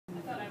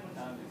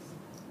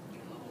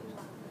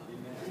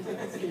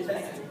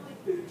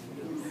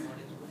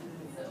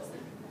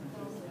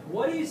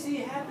What do you see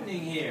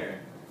happening here?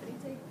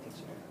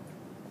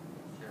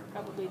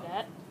 Probably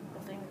that. The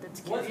thing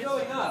that's What's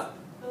curious. going up?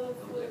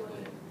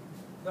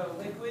 The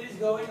liquid is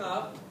going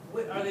up.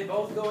 Are they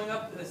both going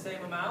up the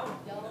same amount?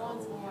 Yellow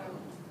one's more.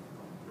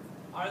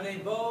 Are they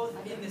both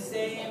in the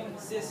same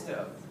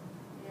system?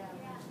 Yeah.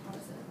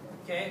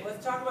 Okay,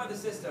 let's talk about the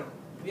system.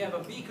 We have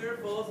a beaker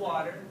full of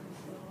water.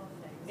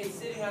 It's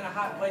sitting on a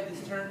hot plate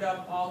that's turned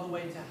up all the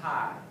way to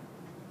high.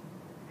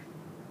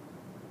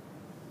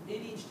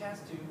 In each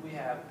test tube, we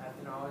have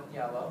ethanol in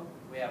yellow.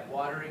 We have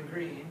water in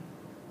green.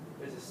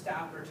 There's a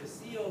stopper to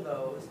seal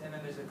those, and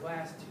then there's a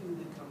glass tube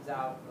that comes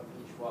out of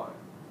each one.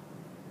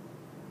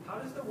 How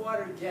does the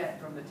water get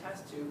from the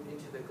test tube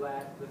into the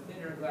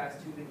thinner glass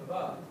tubing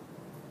above?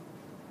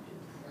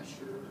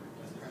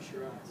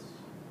 Pressurized.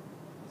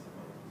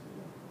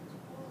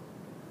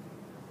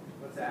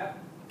 What's that?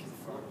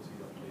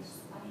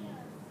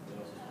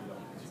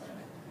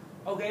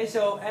 Okay,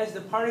 so as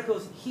the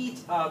particles heat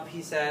up,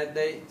 he said,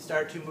 they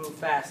start to move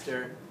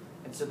faster,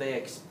 and so they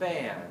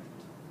expand.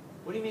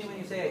 What do you mean when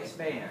you say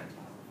expand?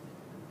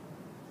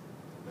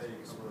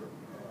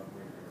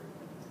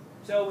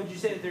 So would you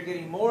say that they're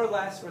getting more or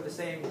less or the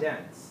same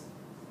dense?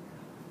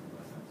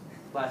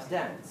 Less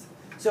dense.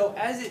 So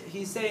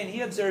he's saying,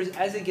 he observes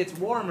as it gets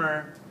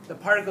warmer, the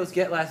particles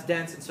get less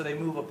dense, and so they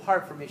move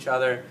apart from each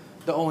other.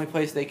 The only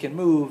place they can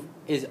move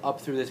is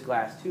up through this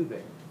glass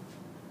tubing.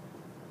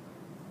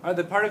 Are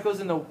the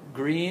particles in the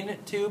green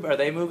tube, are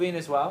they moving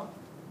as well?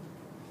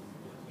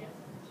 Yeah.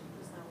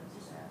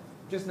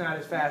 Just not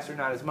as fast or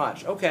not as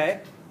much.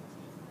 Okay.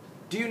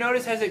 Do you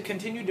notice, has it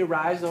continued to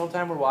rise the whole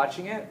time we're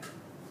watching it?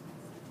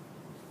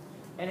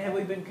 And have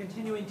we been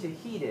continuing to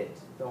heat it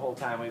the whole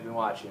time we've been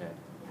watching it?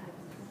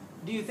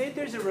 Do you think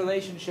there's a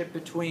relationship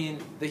between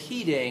the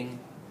heating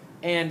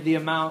and the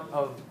amount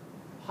of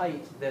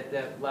height that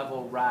that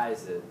level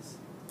rises?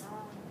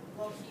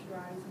 Well, heat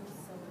rises,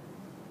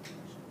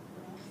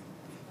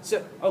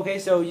 So, okay,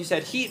 so you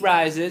said heat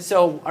rises.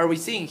 So are we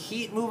seeing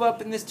heat move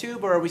up in this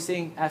tube, or are we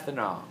seeing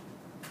ethanol?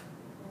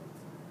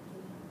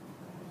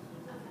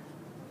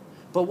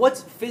 But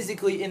what's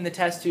physically in the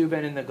test tube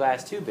and in the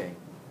glass tubing?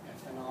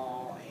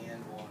 Ethanol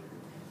and water.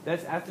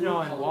 That's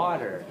ethanol and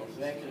water. Is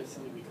that going to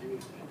something we do?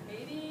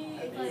 maybe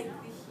it's like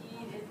the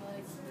heat is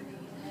like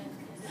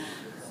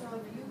so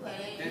if you let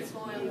it That's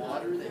keep going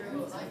water up that through,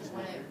 goes like into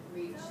when water. it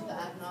reached the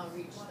ethanol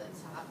reached the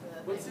top of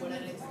the What's thing, in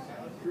when the it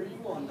exploded.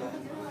 green one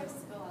then?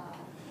 Spill out.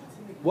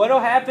 What'll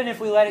happen if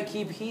we let it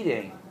keep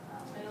heating?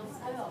 It'll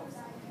spill.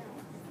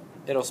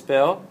 It'll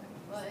spill?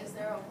 But is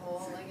there a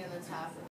hole like in the top of